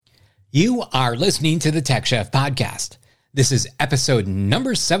You are listening to the Tech Chef Podcast. This is episode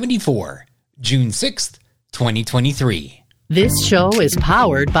number 74, June 6th, 2023. This show is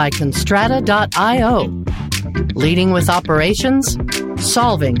powered by Constrata.io. Leading with operations,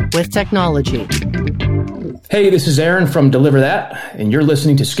 solving with technology. Hey, this is Aaron from Deliver That, and you're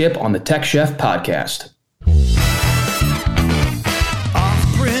listening to Skip on the Tech Chef Podcast.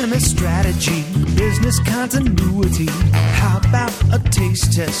 Off-premise strategy, business continuity. How about a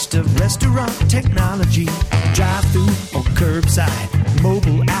taste test of restaurant technology? Drive-through or curbside,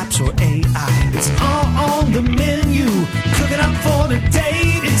 mobile apps or AI. It's all on the menu, cooking up for the day.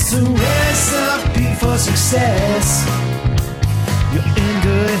 It's a recipe for success. You're in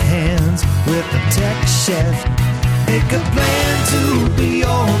good hands with the Tech Chef. Make a plan to be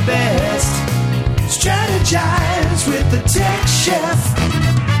your best. Strategize with the Tech Chef.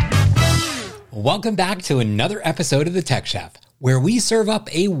 Welcome back to another episode of the Tech Chef, where we serve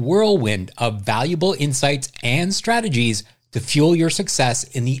up a whirlwind of valuable insights and strategies to fuel your success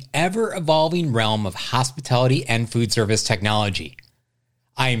in the ever-evolving realm of hospitality and food service technology.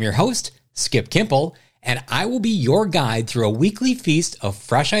 I am your host, Skip Kimple, and I will be your guide through a weekly feast of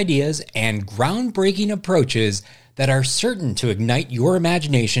fresh ideas and groundbreaking approaches that are certain to ignite your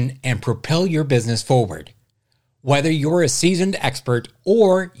imagination and propel your business forward. Whether you're a seasoned expert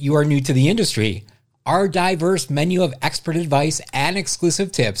or you are new to the industry, our diverse menu of expert advice and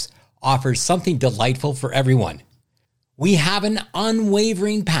exclusive tips offers something delightful for everyone. We have an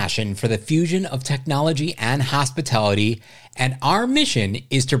unwavering passion for the fusion of technology and hospitality, and our mission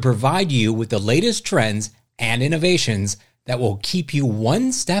is to provide you with the latest trends and innovations that will keep you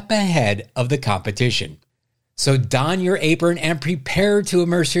one step ahead of the competition. So don your apron and prepare to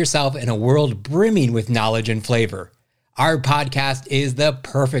immerse yourself in a world brimming with knowledge and flavor. Our podcast is the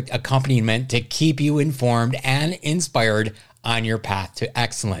perfect accompaniment to keep you informed and inspired on your path to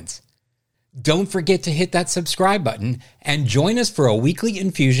excellence. Don't forget to hit that subscribe button and join us for a weekly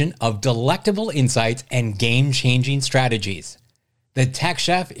infusion of delectable insights and game-changing strategies. The Tech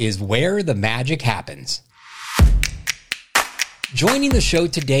Chef is where the magic happens. Joining the show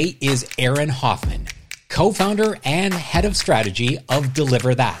today is Aaron Hoffman, co-founder and head of strategy of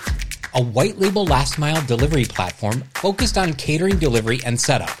Deliver That, a white label last mile delivery platform focused on catering delivery and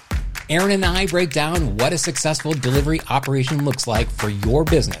setup. Aaron and I break down what a successful delivery operation looks like for your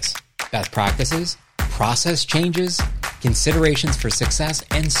business. Best practices, process changes, considerations for success,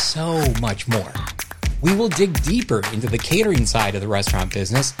 and so much more. We will dig deeper into the catering side of the restaurant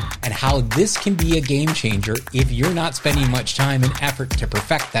business and how this can be a game changer if you're not spending much time and effort to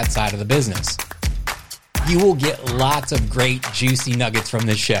perfect that side of the business. You will get lots of great, juicy nuggets from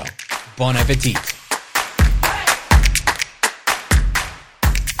this show. Bon appetit.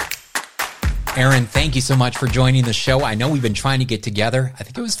 Aaron, thank you so much for joining the show. I know we've been trying to get together. I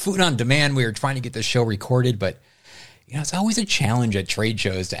think it was Food on Demand. We were trying to get the show recorded, but it's always a challenge at trade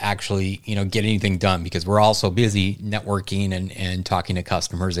shows to actually, get anything done because we're all so busy networking and talking to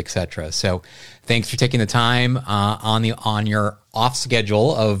customers, etc. So thanks for taking the time on your off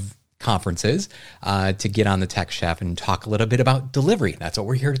schedule of conferences to get on the Tech Chef and talk a little bit about delivery. That's what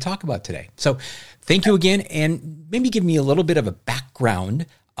we're here to talk about today. So thank you again, and maybe give me a little bit of a background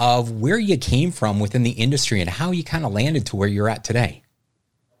of where you came from within the industry and how you kind of landed to where you're at today.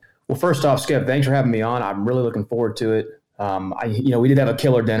 Well, first off, Skip, thanks for having me on. I'm really looking forward to it. We did have a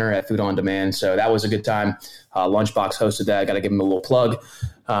killer dinner at Food on Demand, so that was a good time. Lunchbox hosted that. Got to give him a little plug.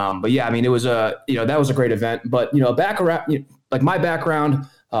 But yeah, it was that was a great event. But background, like my background,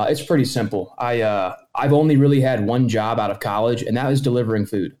 it's pretty simple. I've only really had one job out of college, and that was delivering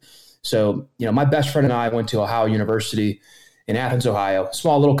food. So my best friend and I went to Ohio University in Athens, Ohio,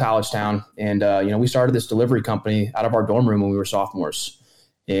 small little college town, and we started this delivery company out of our dorm room when we were sophomores.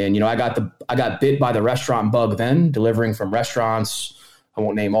 And I got bit by the restaurant bug then, delivering from restaurants. I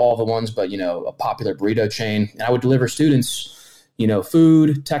won't name all the ones, but a popular burrito chain. And I would deliver students,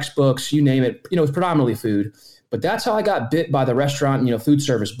 food, textbooks, you name it. It was predominantly food. But that's how I got bit by the restaurant, food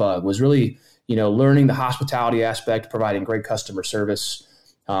service bug, was really, learning the hospitality aspect, providing great customer service.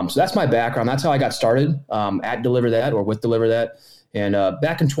 So that's my background. That's how I got started at Deliver That or with Deliver That. And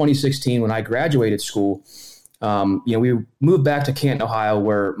back in 2016, when I graduated school, we moved back to Canton, Ohio,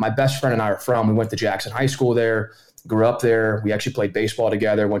 where my best friend and I are from. We went to Jackson High School there, grew up there. We actually played baseball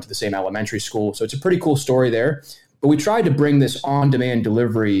together, went to the same elementary school. So it's a pretty cool story there. But we tried to bring this on-demand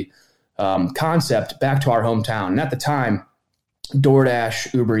delivery concept back to our hometown. And at the time,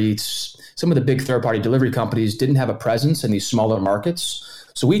 DoorDash, Uber Eats, some of the big third-party delivery companies didn't have a presence in these smaller markets.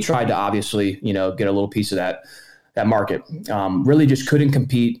 So we tried to obviously, get a little piece of that market. Really just couldn't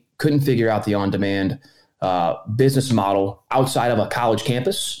compete, couldn't figure out the on-demand business model outside of a college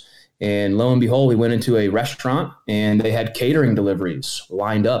campus. And lo and behold, we went into a restaurant and they had catering deliveries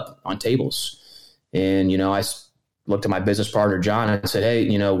lined up on tables. And, I looked at my business partner, John, and I said,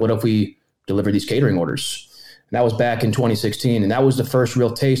 hey, what if we deliver these catering orders? And that was back in 2016. And that was the first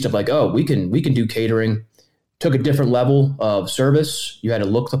real taste of like, oh, we can do catering. Took a different level of service. You had to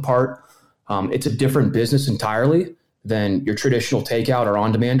look the part. It's a different business entirely than your traditional takeout or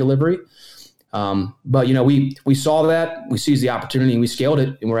on-demand delivery. But we saw that, we seized the opportunity, and we scaled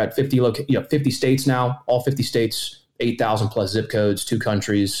it, and we're at 50 states now, all 50 states, 8,000 plus zip codes, 2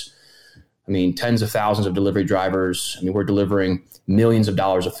 countries. I mean, tens of thousands of delivery drivers. I mean, we're delivering millions of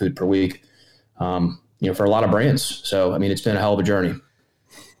dollars of food per week, for a lot of brands. So, I mean, it's been a hell of a journey.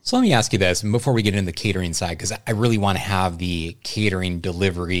 So let me ask you this, and before we get into the catering side, because I really want to have the catering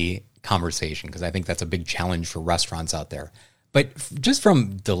delivery conversation, because I think that's a big challenge for restaurants out there. But just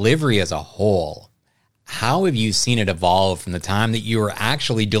from delivery as a whole, how have you seen it evolve from the time that you were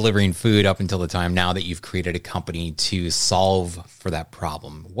actually delivering food up until the time now that you've created a company to solve for that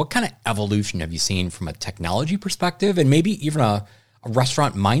problem? What kind of evolution have you seen from a technology perspective and maybe even a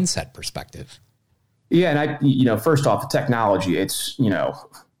restaurant mindset perspective? Yeah. And first off, the technology, it's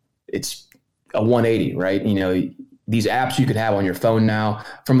a 180, right? These apps you could have on your phone now.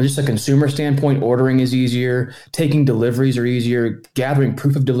 From just a consumer standpoint, ordering is easier. Taking deliveries are easier. Gathering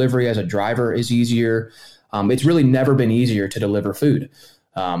proof of delivery as a driver is easier. It's really never been easier to deliver food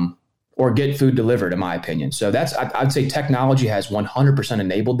or get food delivered, in my opinion. So I'd say technology has 100%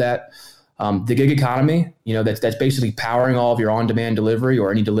 enabled that. The gig economy, that's basically powering all of your on-demand delivery or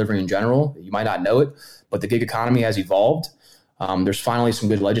any delivery in general. You might not know it, but the gig economy has evolved. There's finally some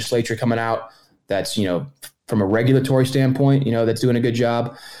good legislature coming out that's, from a regulatory standpoint, that's doing a good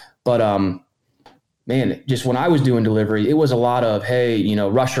job. But, man, just when I was doing delivery, it was a lot of, hey,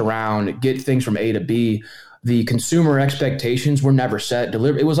 rush around, get things from A to B. The consumer expectations were never set.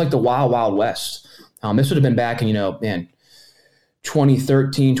 It was like the wild, wild west. This would have been back in,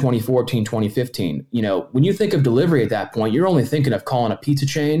 2013, 2014, 2015. When you think of delivery at that point, you're only thinking of calling a pizza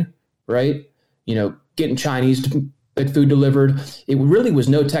chain, right? Getting Chinese food delivered. It really was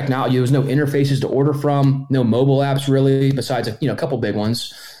no technology. There was no interfaces to order from, no mobile apps really, besides a couple big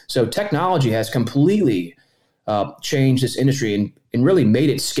ones. So technology has completely changed this industry and really made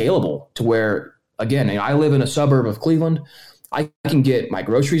it scalable to where, again, I live in a suburb of Cleveland. I can get my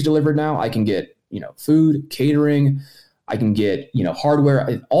groceries delivered now. I can get, food, catering. I can get,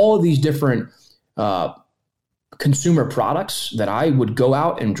 hardware, all of these different consumer products that I would go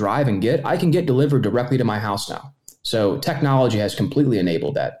out and drive and get, I can get delivered directly to my house now. So technology has completely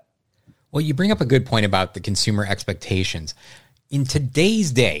enabled that. Well, you bring up a good point about the consumer expectations. In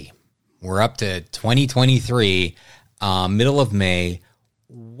today's day, we're up to 2023, middle of May.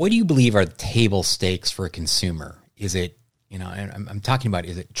 What do you believe are the table stakes for a consumer? Is it, I'm talking about,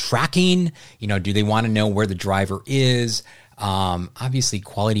 is it tracking? Do they want to know where the driver is? Obviously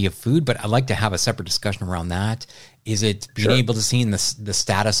quality of food, but I'd like to have a separate discussion around that. Is it being able to see the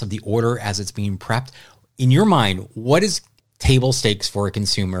status of the order as it's being prepped? In your mind, what is table stakes for a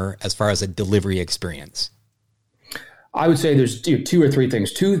consumer as far as a delivery experience? I would say there's 2 or 3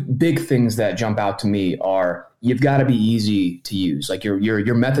 things. 2 big things that jump out to me are you've got to be easy to use. Like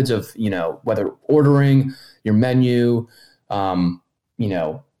your methods of, whether ordering, your menu,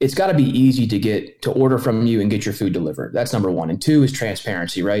 it's got to be easy to order from you and get your food delivered. That's number 1. And 2 is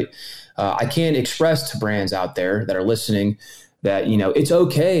transparency, right? I can't express to brands out there that are listening that, it's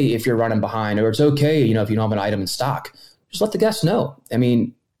okay if you're running behind, or it's okay, if you don't have an item in stock. Just let the guests know. I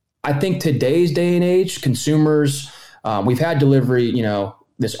mean, I think today's day and age, consumers, we've had delivery,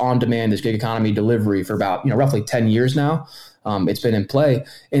 this on-demand, this gig economy delivery for about, roughly 10 years now. It's been in play,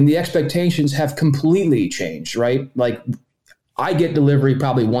 and the expectations have completely changed, right? Like, I get delivery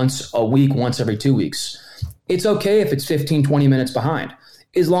probably once a week, once every 2 weeks. It's okay if it's 15, 20 minutes behind,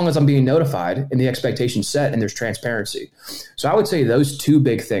 as long as I'm being notified and the expectation's set and there's transparency. So I would say those 2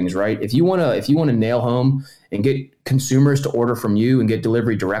 big things, right? If you want to nail home and get consumers to order from you and get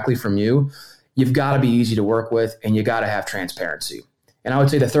delivery directly from you, you've got to be easy to work with, and you got to have transparency. And I would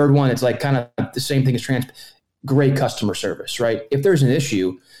say the third one, it's like kind of the same thing as great customer service, right? If there's an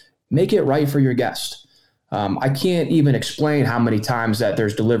issue, make it right for your guest. I can't even explain how many times that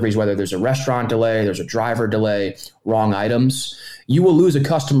there's deliveries, whether there's a restaurant delay, there's a driver delay, wrong items. You will lose a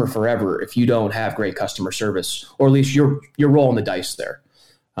customer forever if you don't have great customer service, or at least you're rolling the dice there.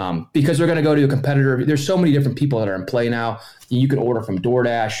 Because they're going to go to a competitor. There's so many different people that are in play now. You can order from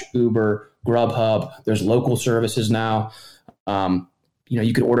DoorDash, Uber, Grubhub. There's local services now.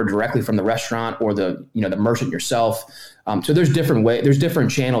 You can order directly from the restaurant or the merchant yourself. So there's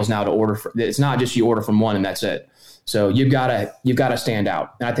different channels now to order. It's not just you order from one and that's it. So you've got to stand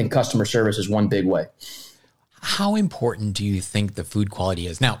out. And I think customer service is one big way. How important do you think the food quality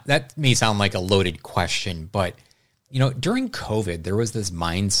is? Now, that may sound like a loaded question, but during COVID, there was this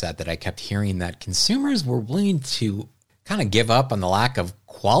mindset that I kept hearing that consumers were willing to kind of give up on the lack of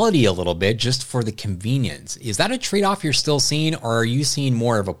quality a little bit just for the convenience. Is that a trade-off you're still seeing, or are you seeing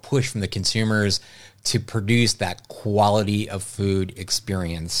more of a push from the consumers to produce that quality of food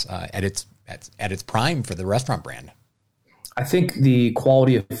experience at its prime for the restaurant brand? I think the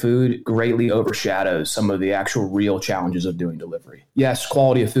quality of food greatly overshadows some of the actual real challenges of doing delivery. Yes,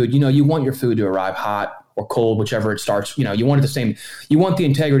 quality of food. You want your food to arrive hot or cold, whichever it starts. You want it the same. You want the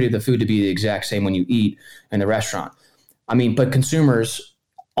integrity of the food to be the exact same when you eat in the restaurant. But consumers,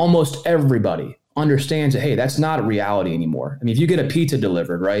 almost everybody understands that, hey, that's not a reality anymore. If you get a pizza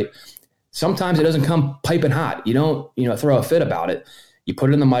delivered, right? Sometimes it doesn't come piping hot. You don't, throw a fit about it. You put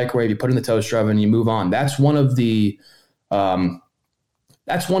it in the microwave, you put it in the toaster oven, and you move on. That's one of the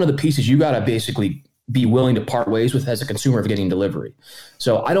pieces you got to basically be willing to part ways with as a consumer of getting delivery.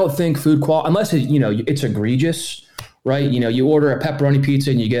 So I don't think food quality, unless it's egregious, right? You order a pepperoni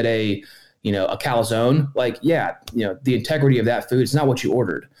pizza and you get a calzone, the integrity of that food, it's not what you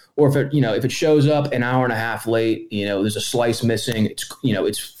ordered. Or if it shows up an hour and a half late, there's a slice missing,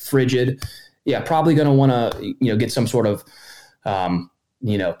 it's frigid. Yeah, probably going to want to, get some sort of,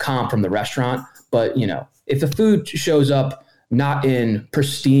 comp from the restaurant. But, if the food shows up not in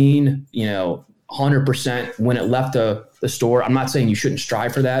pristine, 100% when it left the store, I'm not saying you shouldn't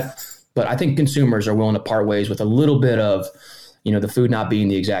strive for that, but I think consumers are willing to part ways with a little bit of, the food not being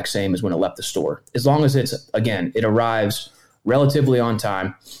the exact same as when it left the store. As long as it arrives relatively on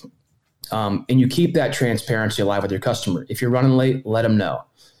time, and you keep that transparency alive with your customer. If you're running late, let them know.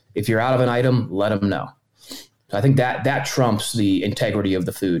 If you're out of an item, let them know. So I think that trumps the integrity of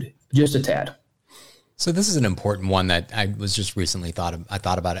the food just a tad. So this is an important one that I was just recently I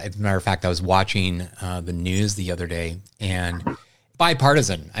thought about it. As a matter of fact, I was watching the news the other day, and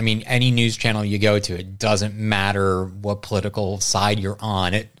bipartisan. Any news channel you go to, it doesn't matter what political side you're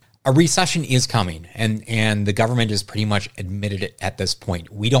on. A recession is coming, and the government has pretty much admitted it at this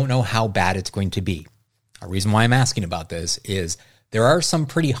point. We don't know how bad it's going to be. A reason why I'm asking about this is there are some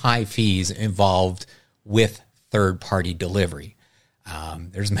pretty high fees involved with third-party delivery.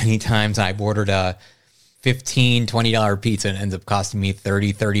 There's many times I've ordered a $15, $20 pizza and it ends up costing me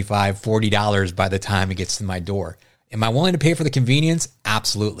 $30, $35, $40 by the time it gets to my door. Am I willing to pay for the convenience?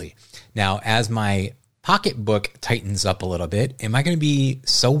 Absolutely. Now, as my pocketbook tightens up a little bit, am I going to be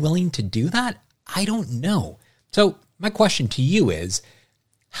so willing to do that? I don't know. So my question to you is,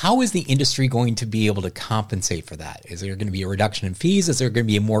 how is the industry going to be able to compensate for that? Is there going to be a reduction in fees? Is there going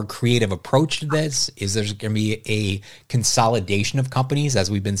to be a more creative approach to this? Is there going to be a consolidation of companies as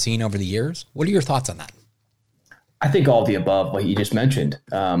we've been seeing over the years? What are your thoughts on that? I think all of the above, like you just mentioned,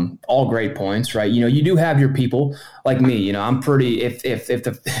 all great points, right? You do have your people like me. I'm pretty. If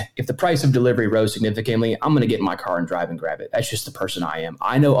the price of delivery rose significantly, I'm going to get in my car and drive and grab it. That's just the person I am.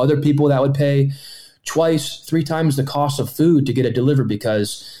 I know other people that would pay twice, 3 times the cost of food to get it delivered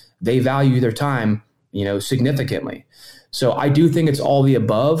because they value their time, significantly. So I do think it's all the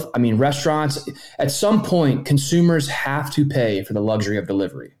above. Restaurants, at some point, consumers have to pay for the luxury of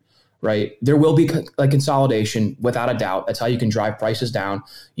delivery. Right. There will be consolidation without a doubt. That's how you can drive prices down,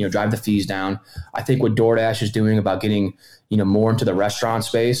 drive the fees down. I think what DoorDash is doing about getting, more into the restaurant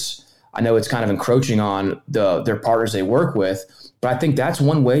space, I know it's kind of encroaching on their partners they work with, but I think that's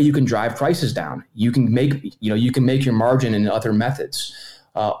one way you can drive prices down. You can make your margin in other methods.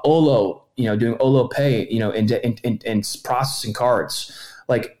 Olo, doing Olo Pay, and processing cards.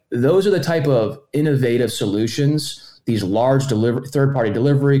 Those are the type of innovative solutions these large third-party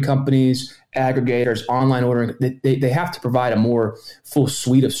delivery companies, aggregators, online ordering, they have to provide a more full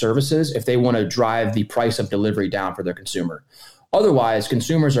suite of services if they want to drive the price of delivery down for their consumer. Otherwise,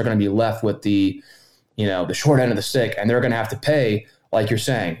 consumers are going to be left with the short end of the stick, and they're going to have to pay, like you're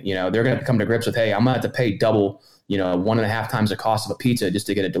saying, they're going to come to grips with, hey, I'm going to have to pay double, 1.5 times the cost of a pizza just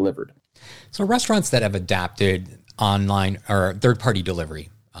to get it delivered. So restaurants that have adapted online or third-party delivery,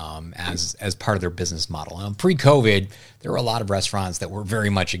 as part of their business model. Pre-COVID, there were a lot of restaurants that were very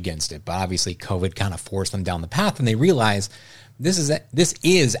much against it, but obviously COVID kind of forced them down the path, and they realized this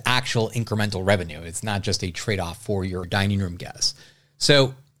is actual incremental revenue. It's not just a trade-off for your dining room guests.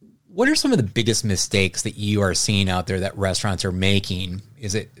 So what are some of the biggest mistakes that you are seeing out there that restaurants are making?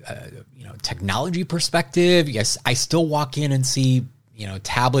 Is it, technology perspective? Yes, I still walk in and see,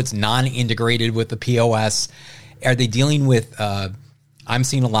 tablets non-integrated with the POS. Are they dealing with, I'm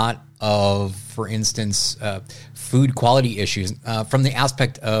seeing a lot of, for instance, food quality issues from the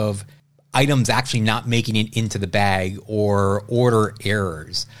aspect of items actually not making it into the bag or order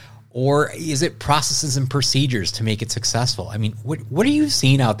errors? Or is it processes and procedures to make it successful? I mean, what are you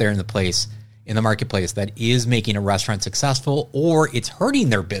seeing out there in the marketplace that is making a restaurant successful, or it's hurting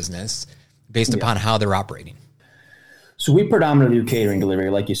their business based upon how they're operating? So we predominantly do catering delivery,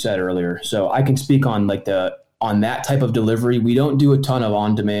 like you said earlier. So I can speak on on that type of delivery. We don't do a ton of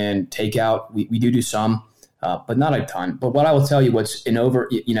on-demand takeout. We do some, but not a ton. But what I will tell you, is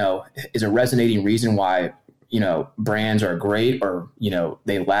a resonating reason why, brands are great, or,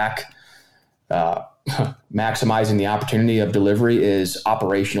 they lack maximizing the opportunity of delivery, is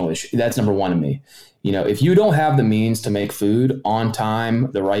operational issue. That's number one to me. If you don't have the means to make food on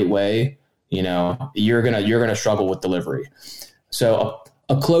time, the right way, you're gonna struggle with delivery. So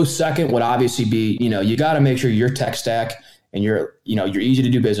a close second would obviously be, you got to make sure your tech stack and you're easy to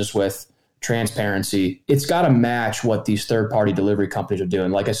do business with, transparency. It's got to match what these third-party delivery companies are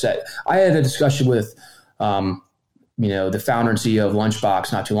doing. Like I said, I had a discussion with, the founder and CEO of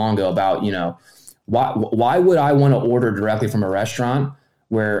Lunchbox not too long ago about, why would I want to order directly from a restaurant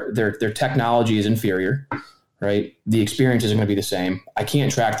where their technology is inferior, right? The experience isn't going to be the same. I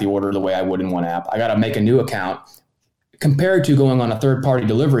can't track the order the way I would in one app. I got to make a new account. Compared to going on a third-party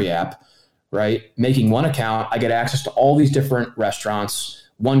delivery app, right? Making one account, I get access to all these different restaurants,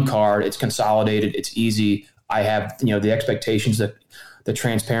 one card, it's consolidated, it's easy. I have, the expectations that the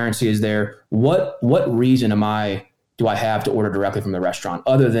transparency is there. What reason do I have to order directly from the restaurant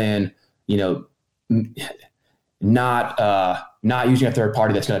other than, not using a third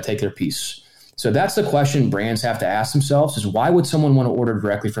party that's going to take their piece? So that's the question brands have to ask themselves, is why would someone want to order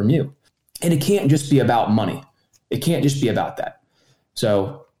directly from you? And it can't just be about money. It can't just be about that.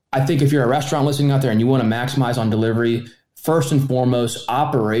 So I think if you're a restaurant listening out there and you want to maximize on delivery, first and foremost,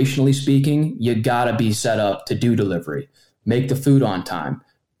 operationally speaking, you got to be set up to do delivery. Make the food on time.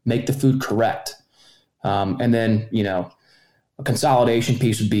 Make the food correct. And then, a consolidation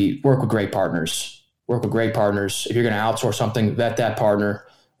piece would be work with great partners. Work with great partners. If you're going to outsource something, vet that partner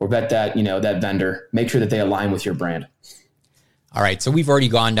or vet that, that vendor. Make sure that they align with your brand. All right, so we've already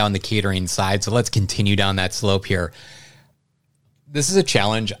gone down the catering side, so let's continue down that slope here. This is a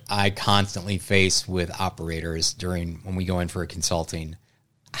challenge I constantly face with operators when we go in for a consulting.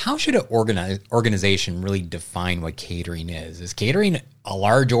 How should an organization really define what catering is? Is catering a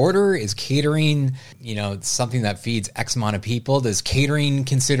large order? Is catering, something that feeds X amount of people? Is catering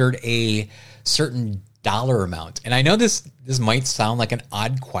considered a certain dollar amount? And I know this might sound like an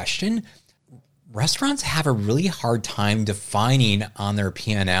odd question. Restaurants have a really hard time defining on their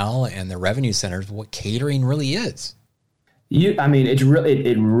P&L and their revenue centers what catering really is.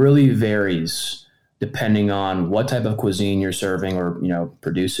 It really varies depending on what type of cuisine you're serving or,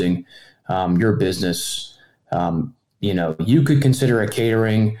 producing, your business. You could consider a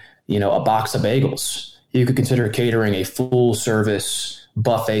catering, a box of bagels. You could consider catering a full service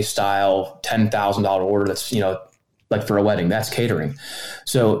buffet style $10,000 order that's, like for a wedding. That's catering.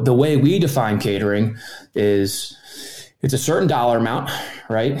 So the way we define catering is it's a certain dollar amount,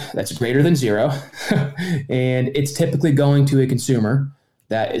 right? That's greater than zero. And it's typically going to a consumer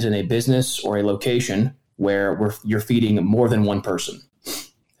that is in a business or a location where you're feeding more than one person.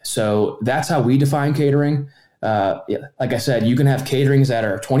 So that's how we define catering. Like I said, you can have caterings that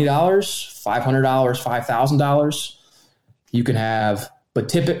are $20, $500, $5,000. You can have, but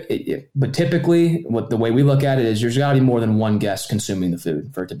typically, the way we look at it is there's got to be more than one guest consuming the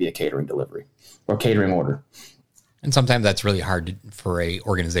food for it to be a catering delivery or catering order. And sometimes that's really hard for a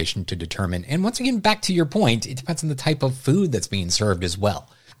organization to determine. And once again, back to your point, it depends on the type of food that's being served as well.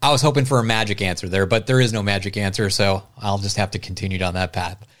 I was hoping for a magic answer there, but there is no magic answer, so I'll just have to continue down that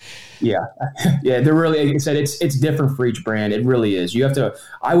path. Yeah. They're really, like I said, it's different for each brand. It really is.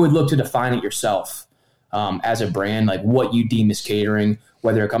 I would look to define it yourself as a brand, like what you deem as catering,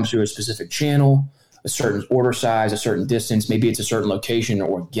 whether it comes to a specific channel, a certain order size, a certain distance, maybe it's a certain location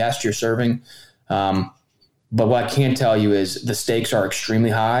or guest you're serving. But what I can tell you is the stakes are extremely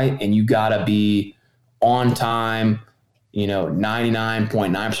high and you got to be on time,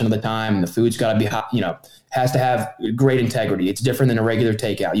 99.9% of the time. And the food's got to be hot, has to have great integrity. It's different than a regular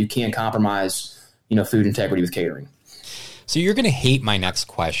takeout. You can't compromise, food integrity with catering. So you're going to hate my next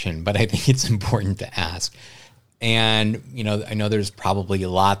question, but I think it's important to ask. And, I know there's probably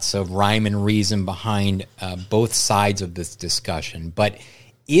lots of rhyme and reason behind both sides of this discussion, but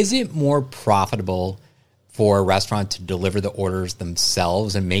is it more profitable for a restaurant to deliver the orders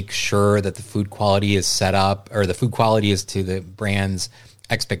themselves and make sure that the food quality is set up, or the food quality is to the brand's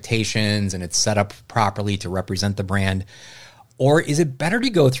expectations and it's set up properly to represent the brand? Or is it better to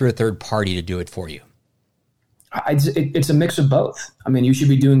go through a third party to do it for you? It's a mix of both. I mean, you should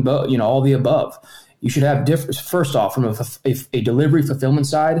be doing both, all the above. You should have different. First off, from a delivery fulfillment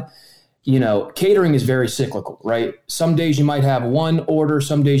side, catering is very cyclical, right? Some days you might have one order,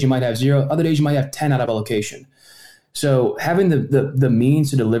 some days you might have 0, other days you might have 10 out of a location. So having the means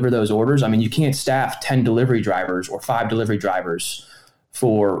to deliver those orders, I mean, you can't staff 10 delivery drivers or 5 delivery drivers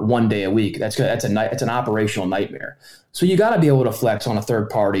for one day a week. That's an operational nightmare. So you got to be able to flex on a third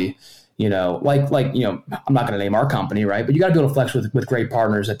party. I'm not going to name our company, right? But you got to be able to flex with great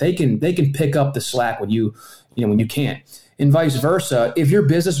partners that they can pick up the slack when you can't, and vice versa. If your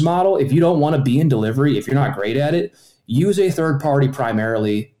business model, if you don't want to be in delivery, if you're not great at it, use a third party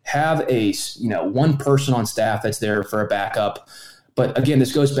primarily. Have a one person on staff that's there for a backup. But again,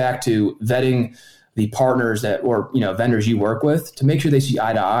 this goes back to vetting the partners or vendors you work with to make sure they see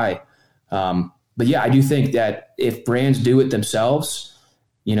eye to eye. But yeah, I do think that if brands do it themselves,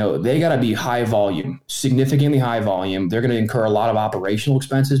 they got to be high volume, significantly high volume. They're going to incur a lot of operational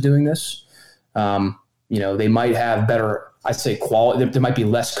expenses doing this. They might have better, I'd say, quality. There might be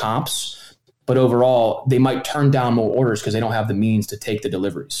less comps, but overall, they might turn down more orders because they don't have the means to take the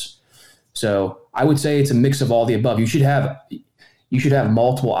deliveries. So I would say it's a mix of all the above. You should have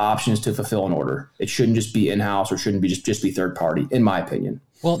multiple options to fulfill an order. It shouldn't just be in-house or shouldn't be just be third party, in my opinion.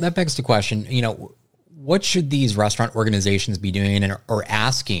 Well, that begs the question, what should these restaurant organizations be doing or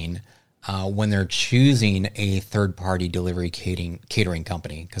asking when they're choosing a third-party delivery catering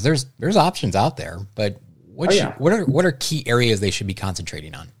company? Because there's options out there, but what are key areas they should be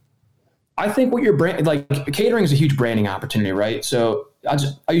concentrating on? I think what your brand, like catering is a huge branding opportunity, right? So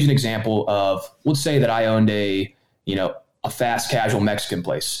I'll use an example of, let's say that I owned a fast casual Mexican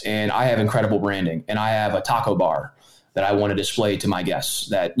place and I have incredible branding and I have a taco bar that I want to display to my guests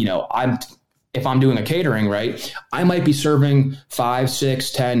that, if I'm doing a catering, right, I might be serving 5,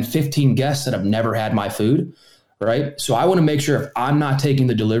 6, 10, 15 guests that have never had my food, right? So I want to make sure if I'm not taking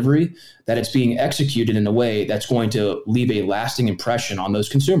the delivery, that it's being executed in a way that's going to leave a lasting impression on those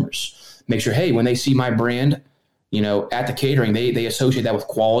consumers. Make sure, hey, when they see my brand, at the catering, they associate that with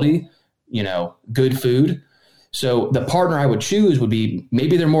quality, good food. So the partner I would choose would be,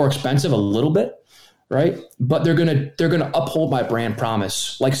 maybe they're more expensive a little bit, right? But they're gonna uphold my brand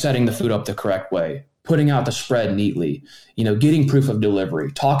promise, like setting the food up the correct way, putting out the spread neatly, getting proof of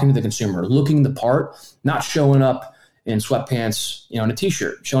delivery, talking to the consumer, looking the part, not showing up in sweatpants, in a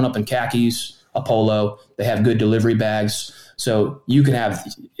t-shirt, showing up in khakis, a polo. They have good delivery bags. So you can have,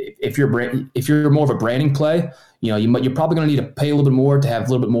 if you're more of a branding play, you're probably going to need to pay a little bit more to have a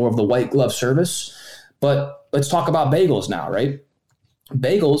little bit more of the white glove service. But let's talk about bagels now, right?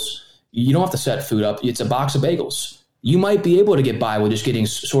 Bagels, you don't have to set food up. It's a box of bagels. You might be able to get by with just getting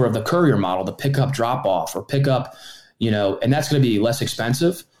sort of the courier model, the pick up, drop off, or pick up, and that's going to be less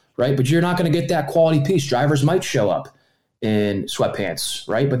expensive, right? But you're not going to get that quality piece. Drivers might show up in sweatpants,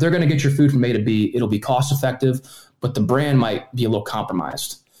 right? But they're going to get your food from A to B. It'll be cost effective, but the brand might be a little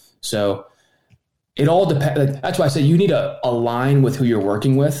compromised. So it all depends. That's why I say you need to align with who you're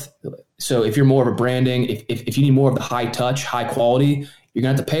working with. So if you're more of a branding, if you need more of the high touch, high quality, you're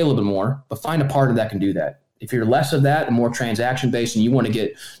going to have to pay a little bit more, but find a partner that can do that. If you're less of that and more transaction based and you want to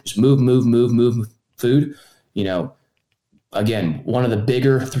get just move food, again, one of the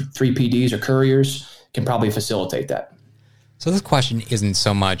bigger 3 PDs or couriers can probably facilitate that. So this question isn't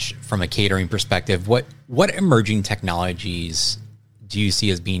so much from a catering perspective. What emerging technologies do you see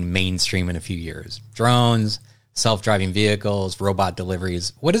as being mainstream in a few years? Drones, self-driving vehicles, robot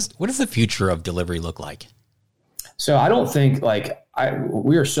deliveries. What does the future of delivery look like? So I don't think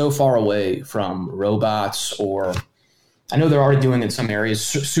we are so far away from robots, or I know they're already doing it in some areas,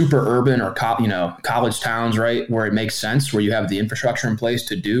 super urban or college towns, right, where it makes sense, where you have the infrastructure in place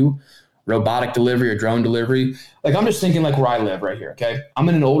to do robotic delivery or drone delivery. Like I'm just thinking like where I live right here. Okay. I'm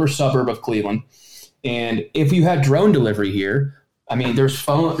in an older suburb of Cleveland. And if you had drone delivery here, I mean, there's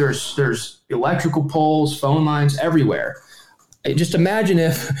electrical poles, phone lines everywhere. Just imagine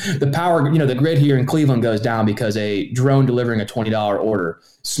if the power, the grid here in Cleveland goes down because a drone delivering a $20 order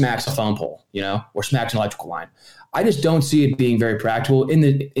smacks a phone pole, or smacks an electrical line. I just don't see it being very practical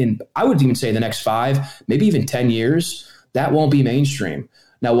in I would even say the next 5, maybe even 10 years, that won't be mainstream.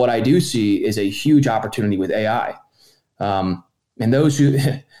 Now, what I do see is a huge opportunity with AI. And those who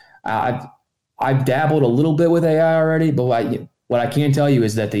I've dabbled a little bit with AI already, but what I can tell you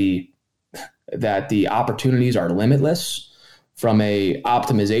is that the opportunities are limitless from a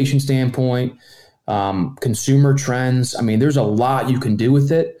optimization standpoint, consumer trends. I mean, there's a lot you can do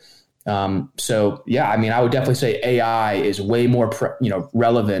with it. So yeah, I mean, I would definitely say AI is way more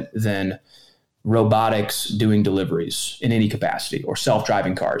relevant than robotics doing deliveries in any capacity or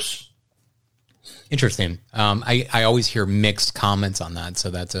self-driving cars. Interesting. I always hear mixed comments on that, so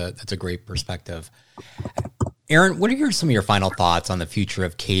that's a great perspective. Aaron, what are some of your final thoughts on the future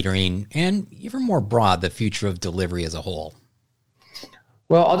of catering and even more broad, the future of delivery as a whole?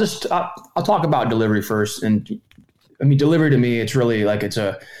 Well, I'll talk about delivery first. And I mean, delivery to me, it's really like it's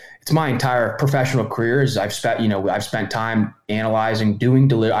my entire professional career. I've spent time analyzing, doing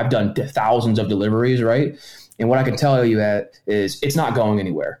delivery. I've done thousands of deliveries, right? And what I can tell you is it's not going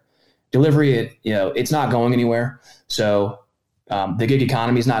anywhere. Delivery, it's not going anywhere. So the gig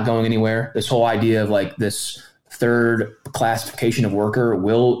economy is not going anywhere. This whole idea of like this third classification of worker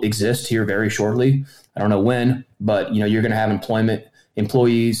will exist here very shortly. I don't know when, but you're going to have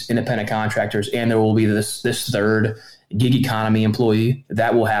employees, independent contractors, and there will be this third gig economy employee.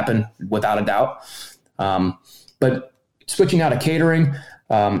 That will happen without a doubt. But switching out of catering,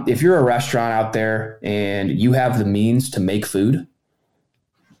 if you're a restaurant out there and you have the means to make food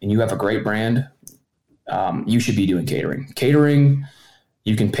and you have a great brand, you should be doing catering. Catering,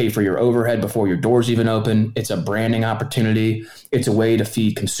 you can pay for your overhead before your doors even open. It's a branding opportunity. It's a way to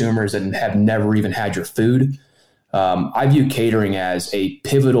feed consumers that have never even had your food. I view catering as a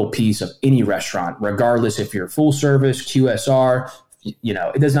pivotal piece of any restaurant, regardless if you're full service, QSR,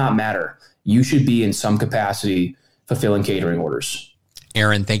 it does not matter. You should be in some capacity fulfilling catering orders.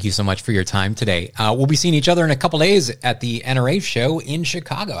 Aaron, thank you so much for your time today. We'll be seeing each other in a couple days at the NRA show in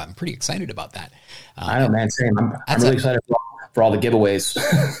Chicago. I'm pretty excited about that. I know, man. Same. I'm really excited for all the giveaways.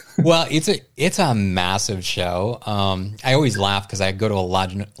 Well, it's a massive show. I always laugh because I go to a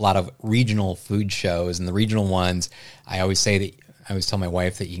lot of regional food shows, and the regional ones, I always tell my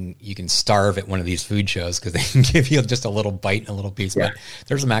wife that you can starve at one of these food shows because they can give you just a little bite and a little piece. Yeah. But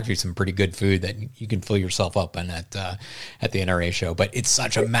there's actually some pretty good food that you can fill yourself up on at the NRA show. But it's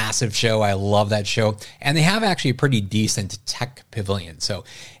such a massive show. I love that show. And they have actually a pretty decent tech pavilion. So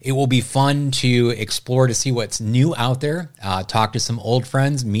it will be fun to explore, to see what's new out there, talk to some old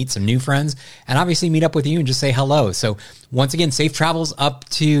friends, meet some new friends, and obviously meet up with you and just say hello. So once again, safe travels up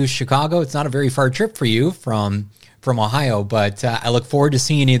to Chicago. It's not a very far trip for you from Ohio, but I look forward to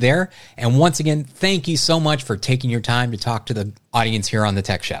seeing you there. And once again, thank you so much for taking your time to talk to the audience here on The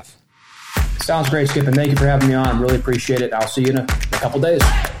Tech Chef. Sounds great, Skip, and thank you for having me on. I really appreciate it. I'll see you in a couple days.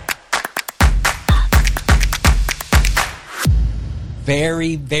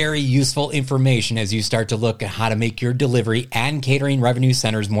 Very, very useful information as you start to look at how to make your delivery and catering revenue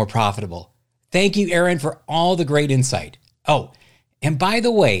centers more profitable. Thank you, Aaron, for all the great insight. Oh, and by the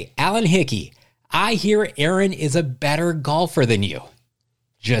way, Alan Hickey, I hear Aaron is a better golfer than you.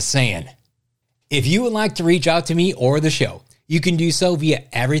 Just saying. If you would like to reach out to me or the show, you can do so via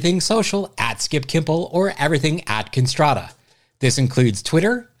everything social at Skip Kimpel or everything at Constrata. This includes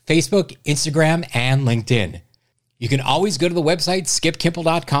Twitter, Facebook, Instagram, and LinkedIn. You can always go to the website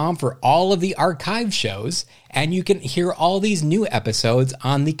skipkimpel.com for all of the archive shows, and you can hear all these new episodes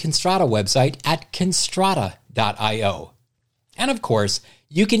on the Constrata website at constrata.io. And of course,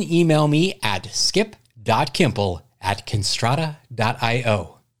 you can email me at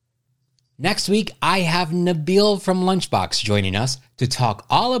skip.kimpel@constrata.io. Next week, I have Nabil from Lunchbox joining us to talk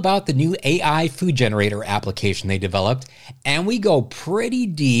all about the new AI food generator application they developed, and we go pretty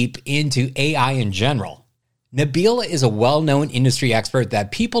deep into AI in general. Nabil is a well-known industry expert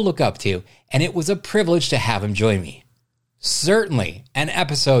that people look up to, and it was a privilege to have him join me. Certainly an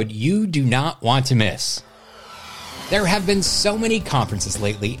episode you do not want to miss. There have been so many conferences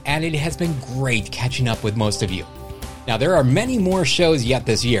lately, and it has been great catching up with most of you. Now, there are many more shows yet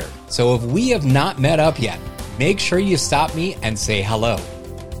this year, so if we have not met up yet, make sure you stop me and say hello.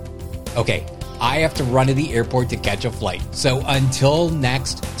 Okay, I have to run to the airport to catch a flight, so until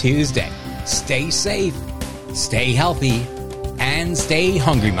next Tuesday, stay safe, stay healthy, and stay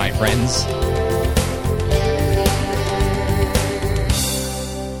hungry, my friends.